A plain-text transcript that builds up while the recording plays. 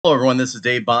Hello, everyone. This is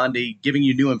Dave Bondy giving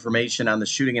you new information on the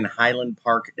shooting in Highland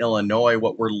Park, Illinois.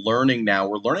 What we're learning now,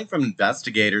 we're learning from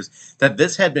investigators that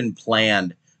this had been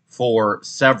planned for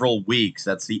several weeks.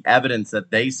 That's the evidence that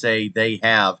they say they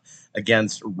have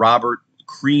against Robert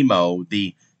Cremo,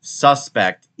 the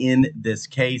suspect in this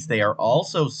case. They are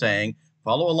also saying,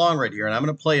 follow along right here, and I'm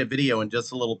going to play a video in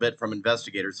just a little bit from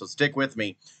investigators, so stick with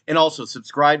me. And also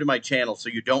subscribe to my channel so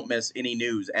you don't miss any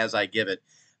news as I give it.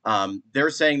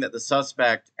 They're saying that the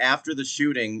suspect, after the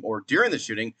shooting or during the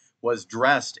shooting, was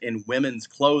dressed in women's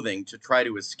clothing to try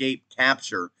to escape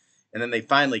capture. And then they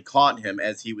finally caught him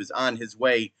as he was on his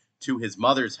way to his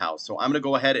mother's house. So I'm going to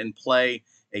go ahead and play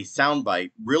a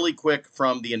soundbite really quick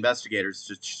from the investigators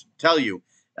to tell you,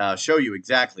 show you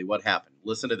exactly what happened.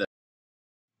 Listen to this.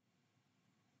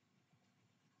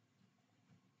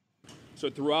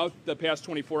 So throughout the past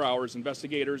 24 hours,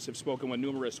 investigators have spoken with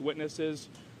numerous witnesses,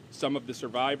 some of the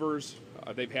survivors.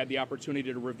 They've had the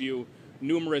opportunity to review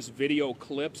numerous video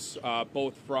clips,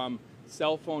 both from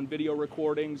cell phone video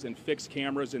recordings and fixed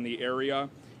cameras in the area,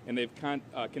 and they've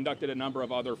conducted a number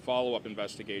of other follow-up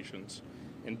investigations.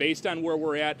 And based on where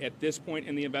we're at this point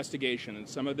in the investigation, and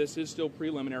some of this is still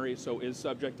preliminary, so is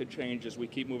subject to change as we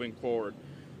keep moving forward,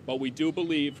 but we do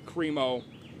believe Cremo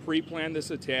pre-planned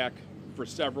this attack for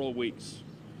several weeks.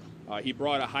 He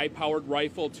brought a high-powered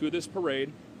rifle to this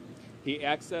parade. He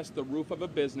accessed the roof of a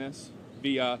business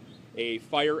via a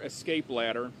fire escape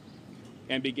ladder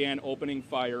and began opening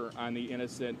fire on the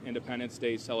innocent Independence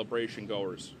Day celebration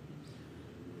goers.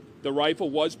 The rifle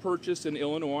was purchased in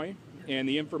Illinois, and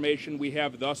the information we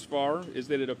have thus far is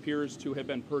that it appears to have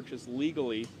been purchased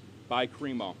legally by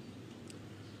Cremo.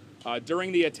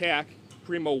 During the attack,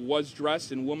 Cremo was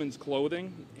dressed in women's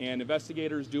clothing, and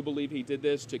investigators do believe he did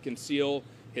this to conceal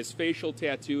his facial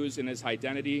tattoos and his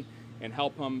identity and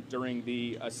help him during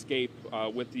the escape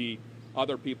with the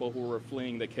other people who were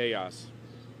fleeing the chaos.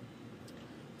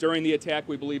 During the attack,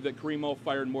 we believe that Cremo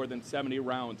fired more than 70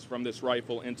 rounds from this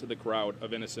rifle into the crowd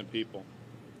of innocent people.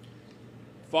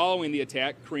 Following the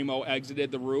attack, Cremo exited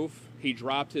the roof, he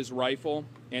dropped his rifle,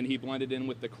 and he blended in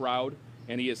with the crowd,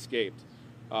 and he escaped.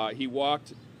 He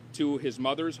walked to his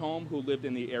mother's home, who lived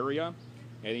in the area,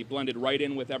 and he blended right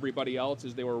in with everybody else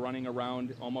as they were running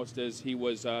around, almost as he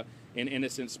was an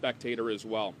innocent spectator as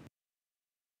well.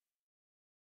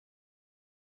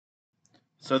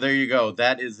 So there you go.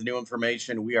 That is the new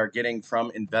information we are getting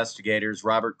from investigators.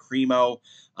 Robert Cremo.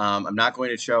 I'm not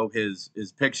going to show his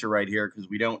picture right here because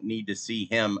we don't need to see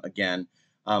him again.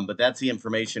 But that's the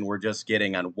information we're just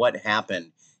getting on what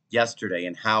happened yesterday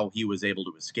and how he was able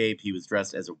to escape. He was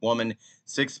dressed as a woman.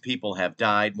 6 people have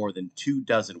died. More than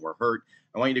 24 were hurt.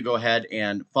 I want you to go ahead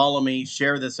and follow me,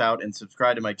 share this out, and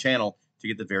subscribe to my channel to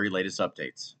get the very latest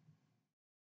updates.